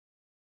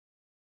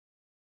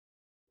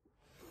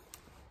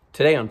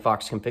Today on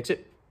Fox Can Fix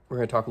It, we're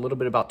going to talk a little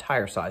bit about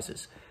tire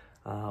sizes,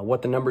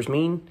 what the numbers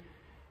mean,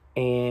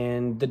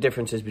 and the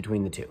differences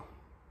between the two.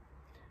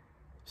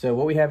 So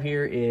what we have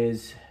here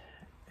is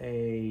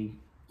a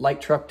light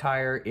truck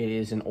tire. It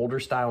is an older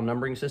style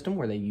numbering system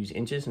where they use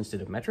inches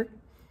instead of metric.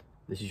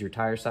 This is your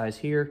tire size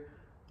here,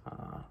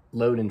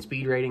 load and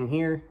speed rating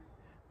here.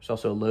 There's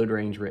also a load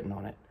range written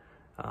on it.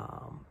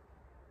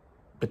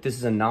 But this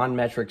is a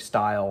non-metric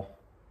style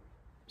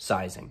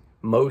sizing.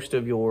 Most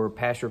of your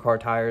passenger car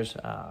tires,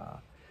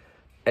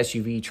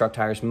 SUV, truck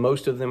tires,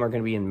 most of them are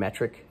going to be in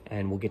metric,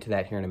 and we'll get to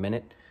that here in a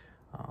minute.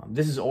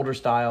 This is older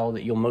style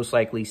that you'll most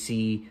likely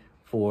see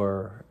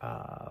for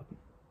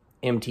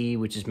MT,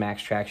 which is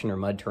max traction or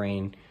mud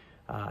terrain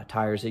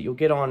tires that you'll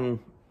get on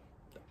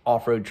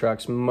off-road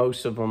trucks.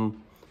 Most of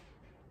them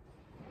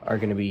are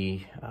going to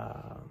be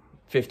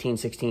 15,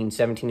 16,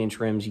 17-inch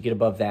rims. You get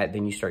above that,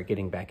 then you start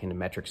getting back into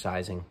metric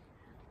sizing.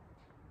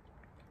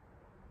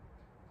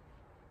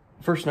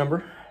 First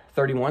number,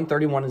 31.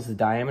 31 is the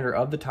diameter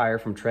of the tire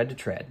from tread to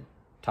tread,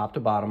 top to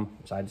bottom,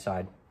 side to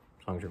side,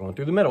 as long as you're going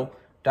through the middle.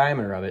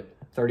 Diameter of it,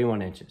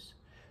 31 inches.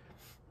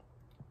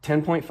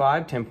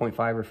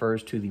 10.5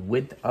 refers to the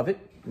width of it,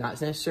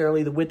 not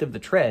necessarily the width of the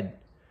tread,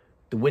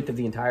 the width of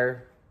the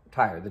entire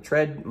tire. The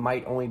tread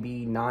might only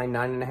be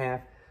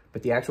 9.5,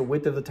 but the actual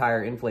width of the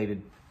tire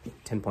inflated,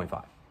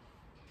 10.5.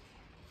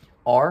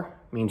 R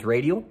means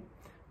radial,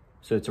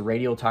 so it's a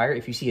radial tire.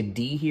 If you see a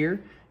D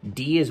here,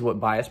 D is what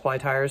bias ply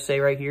tires say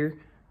right here.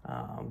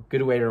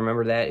 Good way to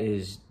remember that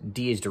is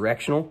D is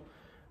directional,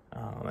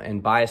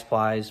 and bias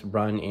plies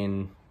run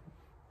in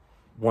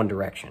one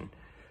direction.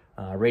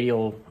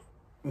 Radial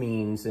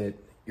means that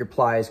your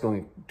ply is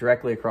going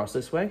directly across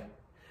this way.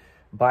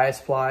 Bias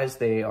plies,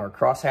 they are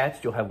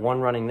cross-hatched. You'll have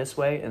one running this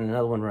way and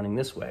another one running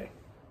this way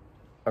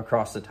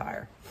across the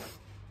tire.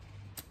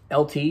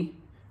 LT,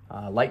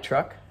 light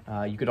truck.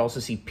 You could also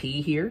see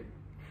P here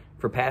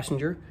for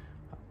passenger.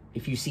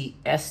 If you see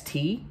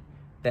ST,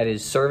 that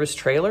is service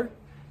trailer.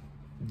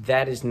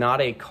 That is not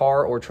a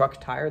car or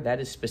truck tire. That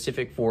is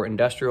specific for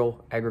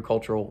industrial,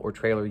 agricultural, or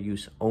trailer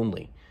use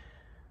only.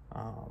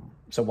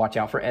 So watch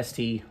out for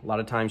ST. A lot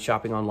of times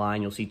shopping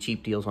online, you'll see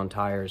cheap deals on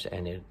tires,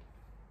 and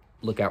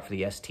look out for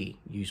the ST.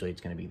 Usually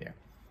it's going to be there.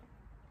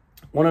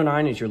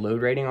 109 is your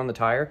load rating on the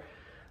tire.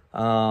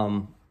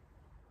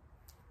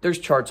 There's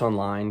charts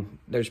online.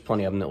 There's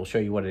plenty of them that will show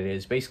you what it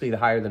is. Basically, the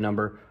higher the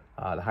number,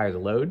 the higher the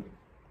load.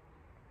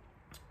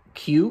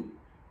 Q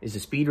is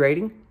the speed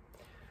rating.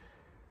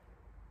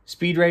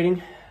 Speed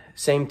rating,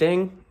 same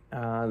thing.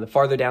 The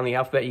farther down the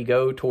alphabet you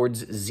go towards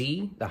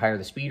Z, the higher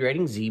the speed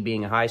rating, Z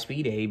being a high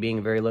speed, A being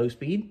a very low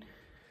speed.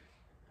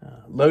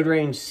 Load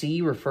range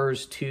C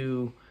refers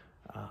to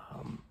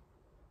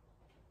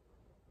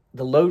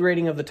the load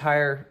rating of the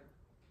tire,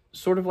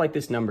 sort of like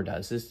this number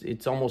does.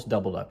 It's almost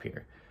doubled up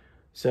here.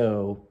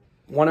 So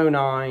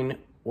 109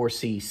 or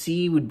C.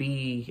 C would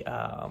be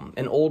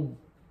an old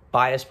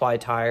bias ply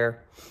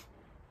tire,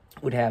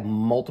 would have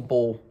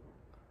multiple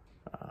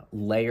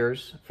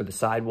layers for the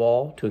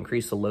sidewall to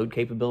increase the load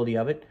capability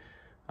of it.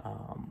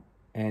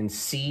 And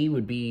C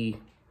would be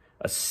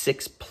a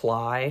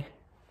 6-ply.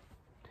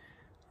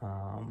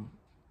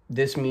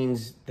 This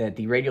means that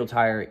the radial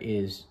tire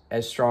is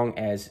as strong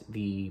as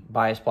the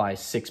bias ply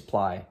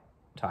 6-ply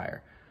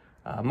tire.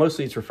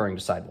 Mostly it's referring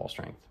to sidewall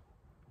strength.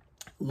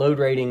 Load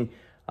rating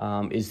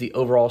is the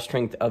overall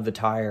strength of the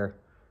tire,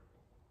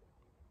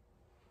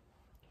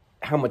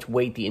 how much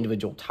weight the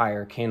individual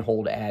tire can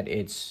hold at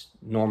its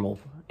normal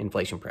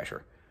inflation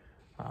pressure.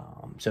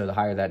 So the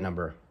higher that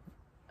number,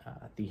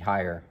 the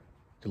higher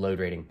the load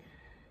rating.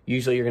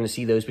 Usually you're going to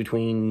see those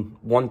between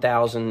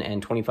 1,000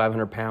 and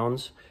 2,500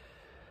 pounds.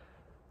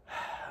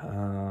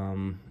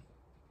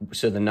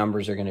 So the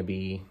numbers are going to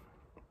be,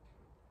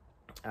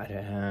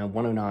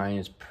 109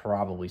 is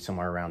probably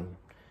somewhere around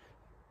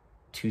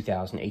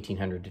 2,000,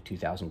 1,800 to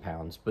 2,000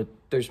 pounds. But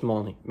there's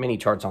many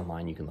charts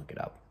online, you can look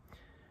it up.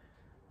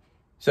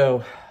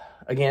 So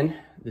again,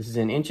 this is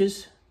in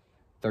inches.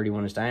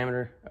 31 is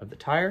diameter of the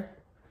tire.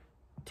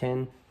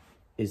 10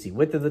 is the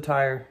width of the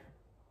tire.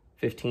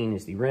 15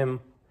 is the rim.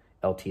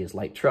 LT is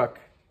light truck.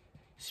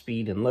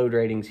 Speed and load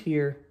ratings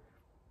here.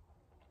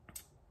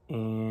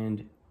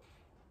 And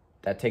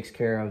that takes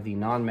care of the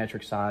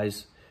non-metric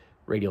size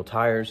radial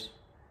tires.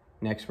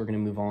 Next, we're going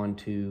to move on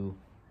to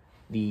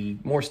the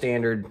more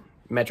standard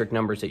metric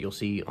numbers that you'll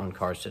see on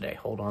cars today.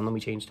 Hold on, let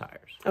me change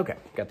tires. Okay,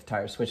 got the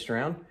tires switched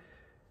around.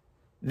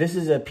 This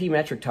is a P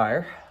metric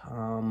tire.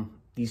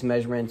 These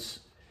measurements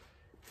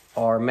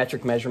are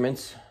metric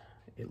measurements,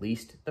 at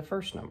least the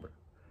first number.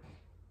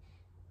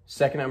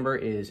 Second number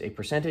is a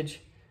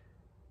percentage.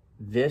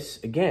 This,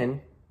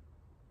 again,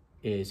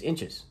 is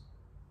inches.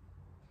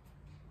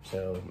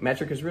 So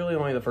metric is really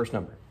only the first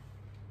number.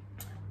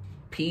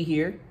 P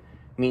here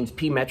means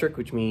P metric,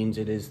 which means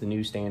it is the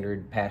new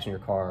standard passenger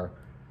car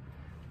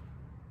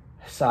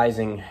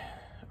sizing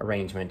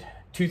arrangement.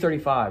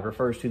 235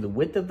 refers to the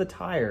width of the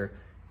tire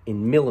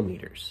in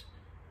millimeters,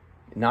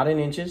 not in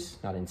inches,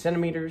 not in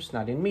centimeters,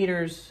 not in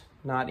meters,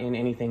 not in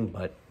anything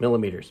but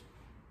millimeters.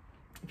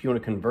 If you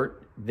want to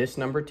convert this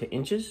number to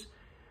inches,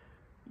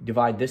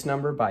 divide this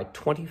number by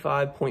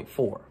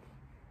 25.4.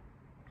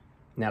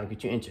 Now it'll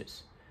get you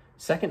inches.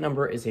 Second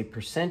number is a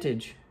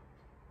percentage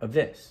of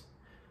this.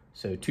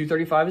 So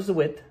 235 is the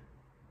width.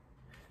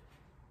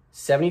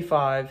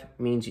 75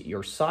 means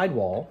your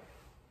sidewall,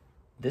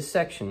 this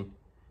section,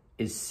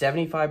 is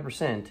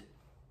 75%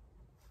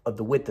 of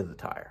the width of the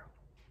tire.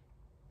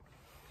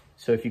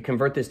 So if you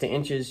convert this to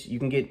inches, you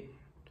can get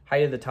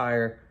height of the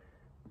tire,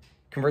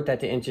 convert that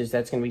to inches,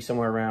 that's going to be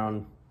somewhere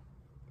around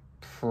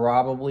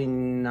probably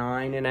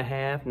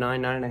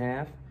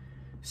 9.5,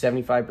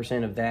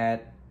 75% of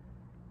that.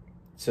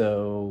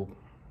 So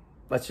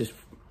let's just,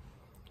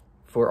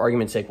 for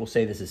argument's sake, we'll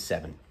say this is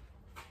 7.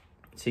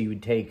 So you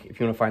would take, if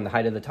you want to find the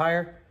height of the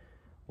tire,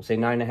 we'll say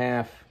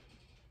 9.5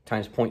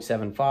 times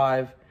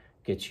 0.75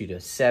 gets you to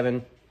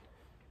 7.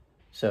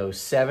 So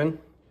 7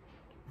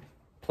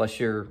 plus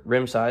your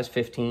rim size,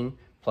 15,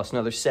 plus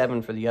another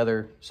 7 for the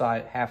other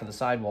side, half of the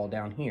sidewall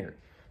down here.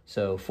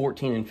 So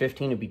 14 and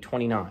 15 would be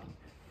 29.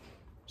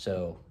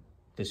 So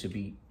this would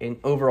be an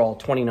overall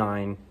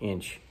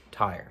 29-inch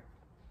tire.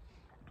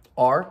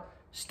 R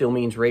still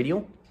means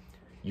radial.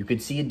 You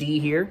could see a D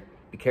here.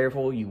 Be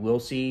careful, you will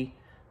see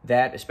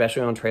that,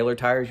 especially on trailer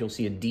tires. You'll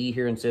see a D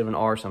here instead of an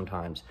R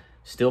sometimes.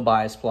 Still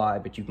bias ply,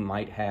 but you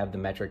might have the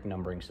metric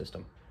numbering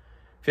system.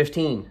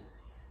 15,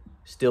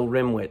 still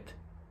rim width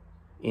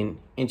in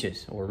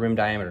inches, or rim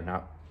diameter,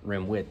 not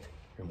rim width.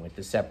 Rim width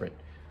is separate.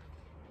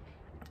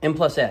 M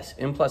plus S.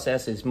 M plus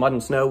S is mud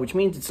and snow, which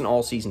means it's an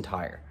all-season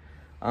tire.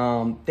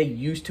 They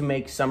used to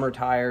make summer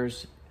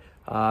tires.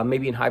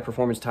 Maybe in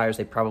high-performance tires,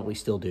 they probably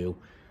still do.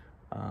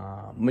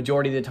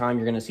 Majority of the time,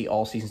 you're going to see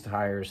all-season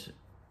tires.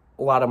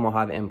 A lot of them will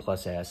have M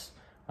plus S.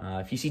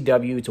 If you see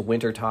W, it's a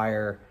winter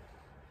tire.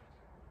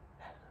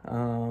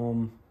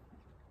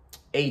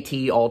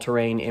 AT,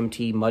 all-terrain,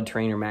 MT, mud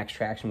terrain, or max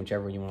traction,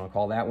 whichever you want to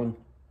call that one.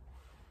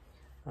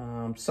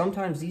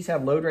 Sometimes these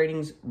have load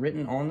ratings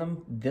written on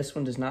them. This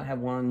one does not have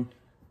one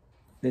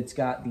that's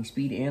got the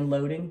speed and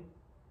loading.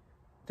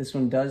 This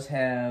one does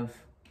have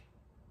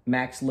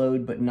max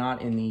load, but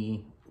not in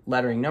the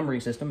lettering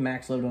numbering system.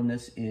 Max load on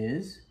this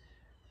is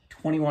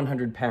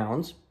 2,100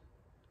 pounds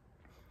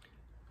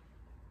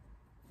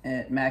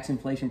at max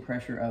inflation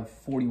pressure of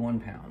 41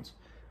 pounds.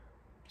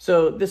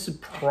 So this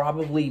would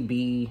probably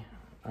be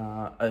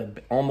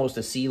almost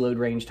a C load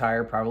range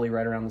tire, probably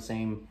right around the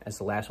same as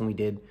the last one we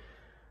did.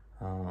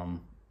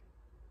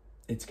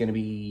 It's going to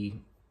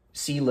be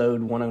C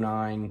load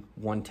 109,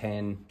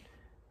 110,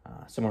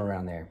 somewhere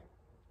around there.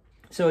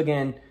 So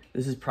again,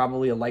 this is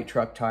probably a light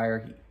truck tire.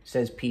 It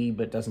says P,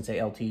 but doesn't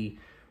say LT.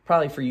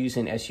 Probably for use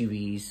in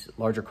SUVs,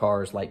 larger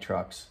cars, light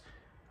trucks,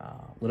 a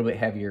little bit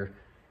heavier.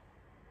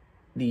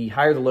 The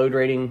higher the load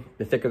rating,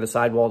 the thicker the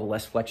sidewall, the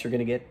less flex you're going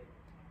to get.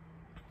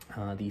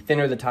 The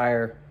thinner the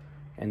tire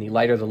and the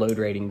lighter the load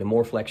rating, the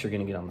more flex you're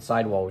going to get on the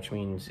sidewall, which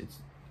means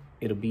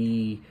it'll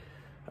be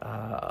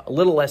a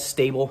little less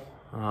stable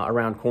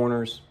around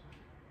corners,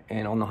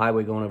 and on the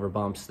highway going over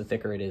bumps. The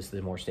thicker it is,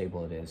 the more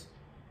stable it is.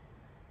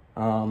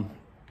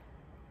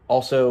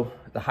 Also,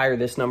 the higher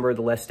this number,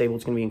 the less stable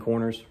it's going to be in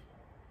corners,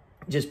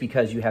 just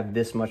because you have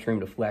this much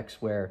room to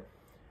flex, where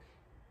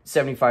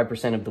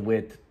 75% of the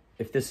width,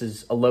 if this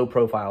is a low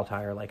profile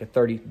tire, like a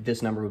 30,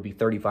 this number would be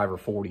 35 or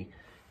 40.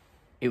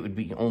 It would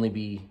be only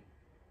be,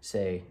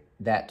 say,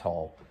 that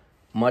tall.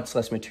 Much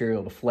less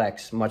material to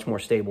flex, much more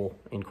stable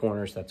in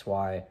corners. That's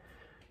why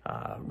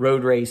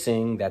road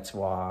racing, that's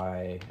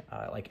why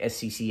like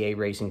SCCA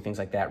racing, things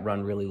like that,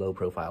 run really low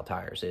profile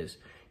tires. Is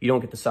you don't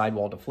get the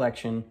sidewall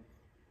deflection.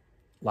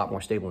 A lot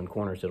more stable in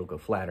corners, it'll go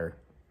flatter.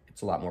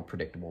 It's a lot more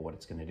predictable what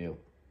it's going to do.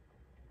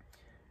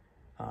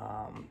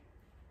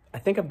 I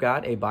think I've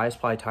got a bias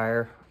ply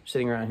tire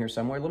sitting around here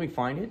somewhere. Let me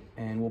find it,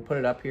 and we'll put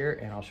it up here,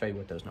 and I'll show you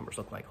what those numbers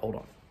look like. Hold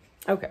on.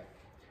 Okay.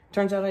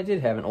 Turns out I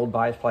did have an old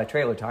bias ply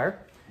trailer tire.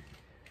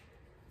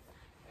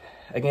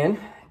 Again,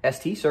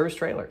 ST service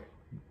trailer.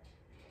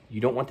 You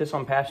don't want this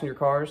on passenger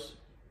cars.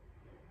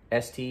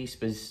 ST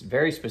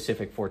very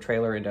specific for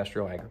trailer,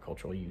 industrial,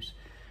 agricultural use.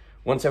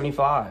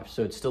 175,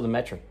 so it's still the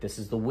metric. This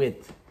is the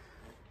width.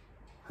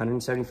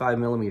 175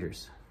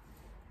 millimeters.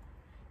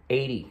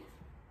 80.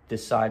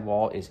 This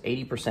sidewall is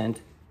 80%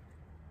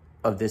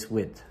 of this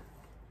width.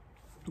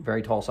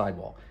 Very tall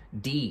sidewall.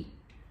 D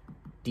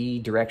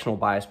directional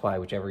bias ply,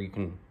 whichever you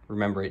can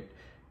remember it.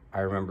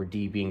 I remember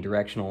D being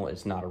directional.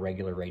 It's not a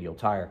regular radial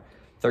tire.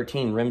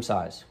 13, rim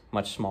size,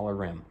 much smaller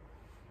rim.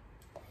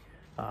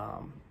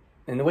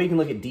 And the way you can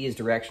look at D as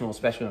directional,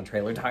 especially on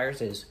trailer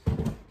tires, is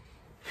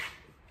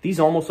these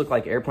almost look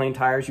like airplane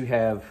tires. You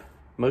have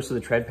most of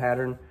the tread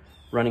pattern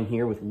running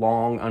here with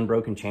long,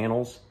 unbroken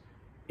channels.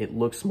 It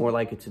looks more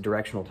like it's a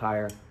directional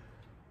tire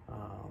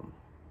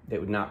that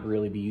would not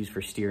really be used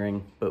for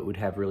steering, but would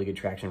have really good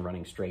traction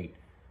running straight.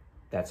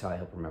 That's how I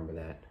help remember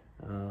that.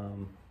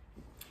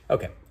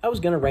 Okay, I was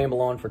gonna ramble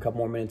on for a couple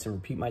more minutes and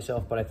repeat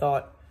myself, but I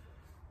thought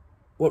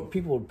what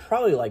people would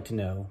probably like to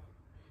know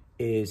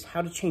is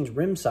how to change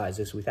rim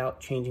sizes without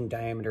changing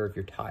diameter of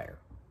your tire.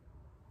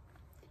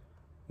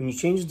 When you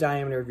change the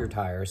diameter of your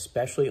tire,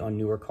 especially on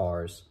newer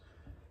cars,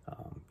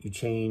 you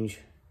change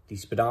the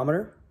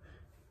speedometer.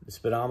 The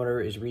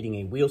speedometer is reading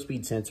a wheel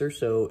speed sensor,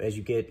 so as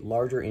you get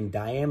larger in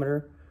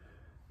diameter,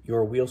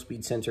 your wheel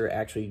speed sensor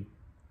actually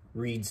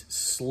reads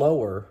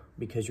slower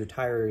because your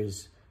tire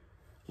is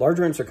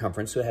larger in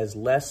circumference, so it has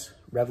less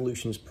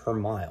revolutions per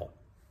mile.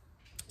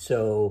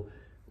 So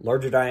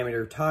larger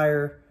diameter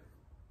tire,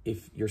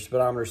 if your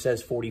speedometer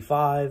says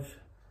 45,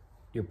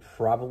 you're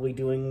probably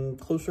doing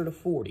closer to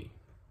 40.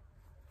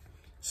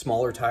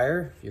 Smaller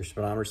tire, if your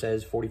speedometer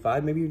says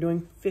 45, maybe you're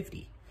doing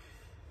 50.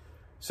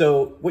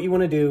 So what you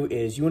want to do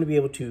is you want to be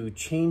able to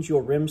change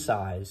your rim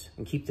size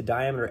and keep the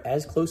diameter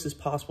as close as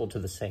possible to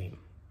the same.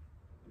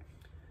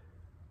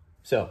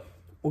 So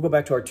we'll go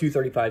back to our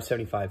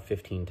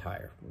 235/75/15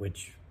 tire,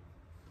 which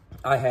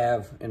I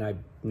have and I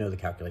know the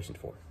calculations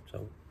for.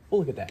 So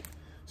we'll look at that.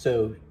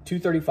 So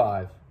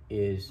 235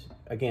 is,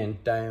 again,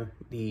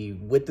 the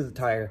width of the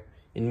tire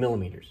in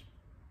millimeters.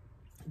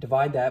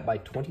 Divide that by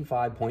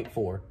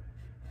 25.4,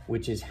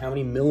 which is how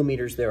many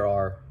millimeters there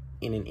are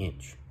in an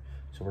inch.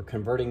 So we're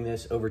converting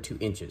this over to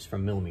inches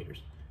from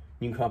millimeters.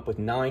 You can come up with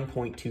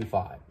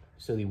 9.25.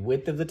 So the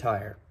width of the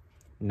tire,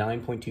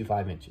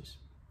 9.25 inches.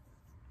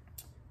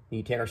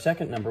 You take our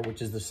second number,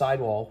 which is the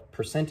sidewall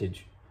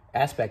percentage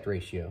aspect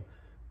ratio.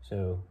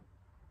 So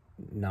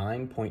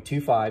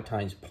 9.25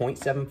 times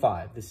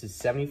 0.75. This is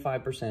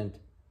 75%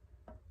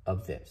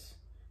 of this.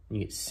 And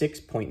you get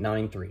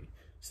 6.93.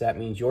 So that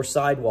means your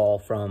sidewall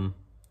from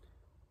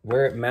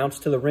where it mounts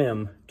to the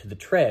rim to the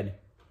tread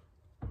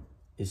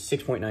is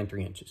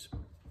 6.93 inches.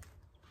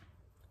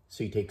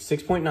 So you take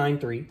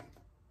 6.93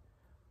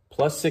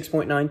 plus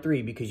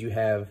 6.93 because you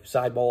have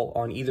sidewall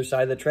on either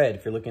side of the tread.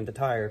 If you're looking at the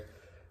tire,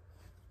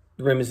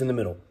 the rim is in the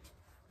middle.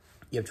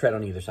 You have tread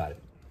on either side of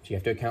it. So you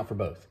have to account for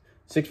both.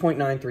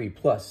 6.93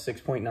 plus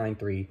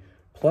 6.93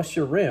 plus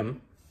your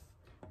rim,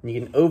 and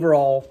you get an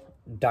overall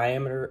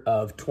diameter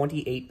of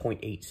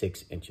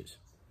 28.86 inches.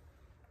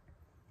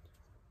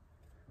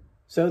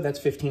 So that's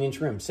 15-inch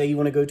rim. Say you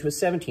want to go to a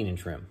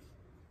 17-inch rim.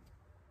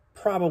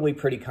 Probably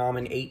pretty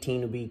common.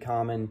 18 would be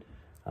common.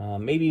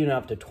 Maybe even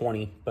up to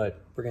 20,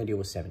 but we're going to deal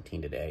with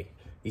 17 today.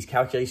 These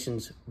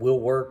calculations will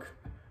work.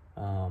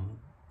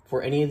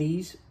 For any of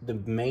these, the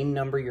main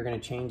number you're going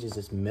to change is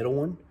this middle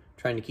one,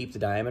 trying to keep the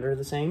diameter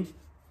the same.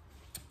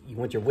 You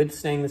want your width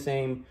staying the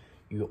same.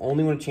 You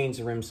only want to change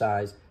the rim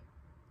size.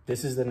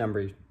 This is the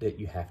number that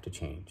you have to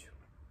change.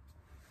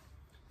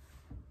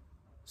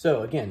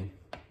 So again,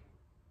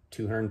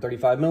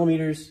 235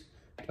 millimeters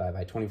divided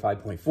by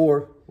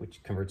 25.4,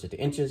 which converts it to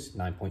inches,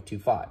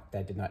 9.25.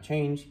 That did not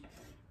change.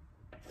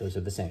 Those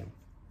are the same.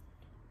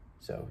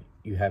 So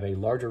you have a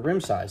larger rim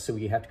size, so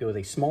you have to go with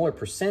a smaller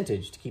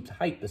percentage to keep the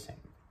height the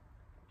same.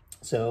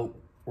 So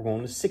we're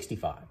going to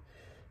 65.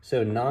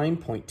 So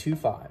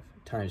 9.25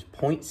 times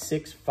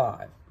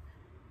 0.65,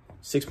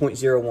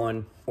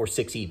 6.01 or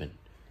 6 even.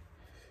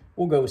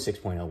 We'll go with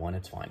 6.01,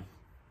 it's fine.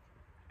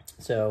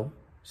 So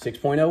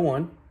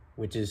 6.01,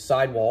 which is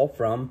sidewall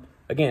from,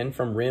 again,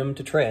 from rim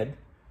to tread,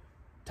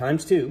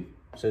 times 2.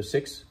 So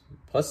 6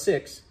 plus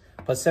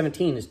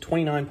 17 is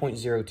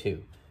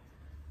 29.02.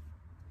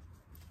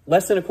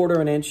 Less than a quarter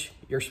of an inch,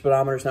 your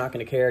speedometer is not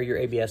going to care, your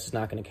ABS is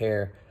not going to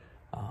care.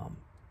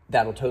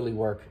 That'll totally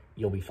work,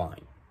 you'll be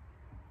fine.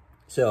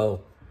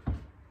 So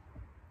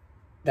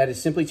that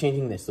is simply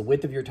changing this. The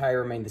width of your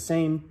tire remained the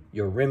same,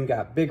 your rim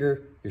got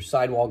bigger, your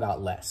sidewall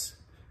got less.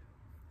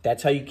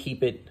 That's how you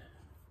keep it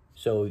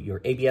so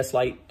your ABS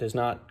light does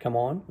not come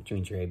on, which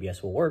means your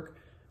ABS will work.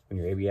 When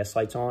your ABS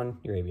light's on,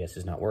 your ABS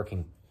is not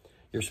working.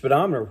 Your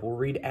speedometer will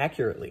read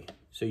accurately,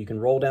 so you can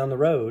roll down the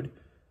road,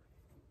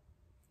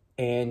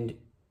 and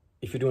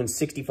if you're doing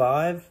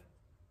 65,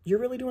 you're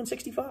really doing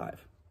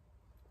 65.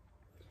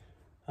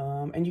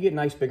 And you get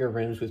nice bigger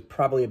rims with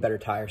probably a better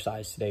tire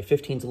size today.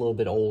 15's a little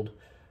bit old.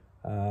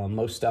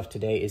 Most stuff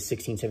today is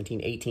 16,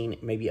 17, 18,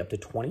 maybe up to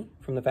 20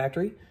 from the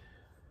factory.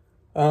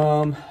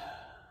 But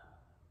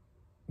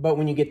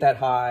when you get that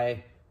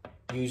high,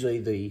 usually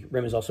the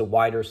rim is also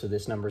wider, so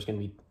this number is going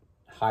to be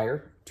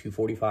higher,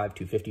 245,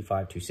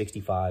 255,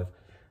 265,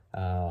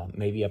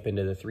 maybe up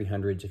into the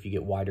 300s if you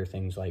get wider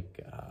things like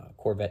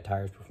Corvette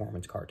tires,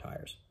 performance car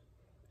tires.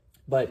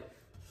 But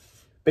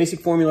basic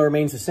formula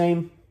remains the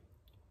same.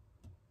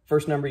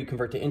 First number you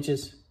convert to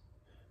inches,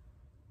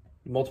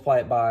 you multiply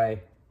it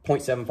by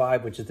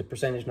 0.75, which is the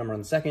percentage number on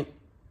the second,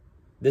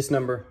 this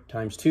number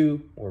times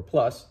 2 or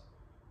plus,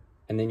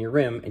 and then your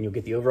rim, and you'll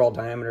get the overall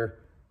diameter.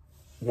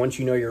 Once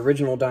you know your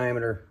original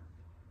diameter,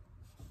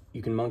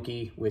 you can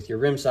monkey with your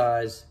rim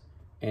size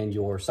and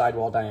your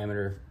sidewall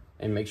diameter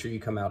and make sure you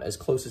come out as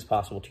close as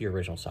possible to your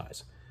original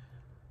size.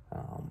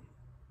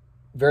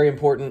 Very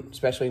important,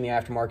 especially in the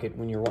aftermarket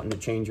when you're wanting to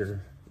change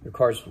your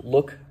car's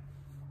look.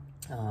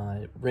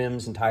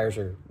 Rims and tires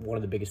are one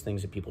of the biggest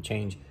things that people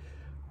change.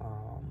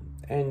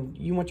 And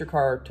you want your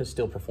car to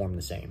still perform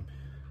the same.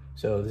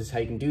 So this is how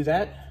you can do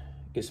that.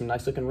 Get some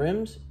nice looking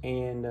rims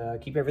and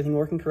keep everything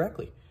working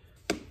correctly.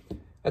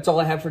 That's all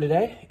I have for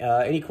today.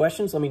 Any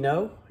questions, let me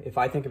know. If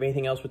I think of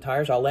anything else with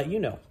tires, I'll let you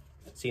know.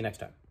 See you next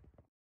time.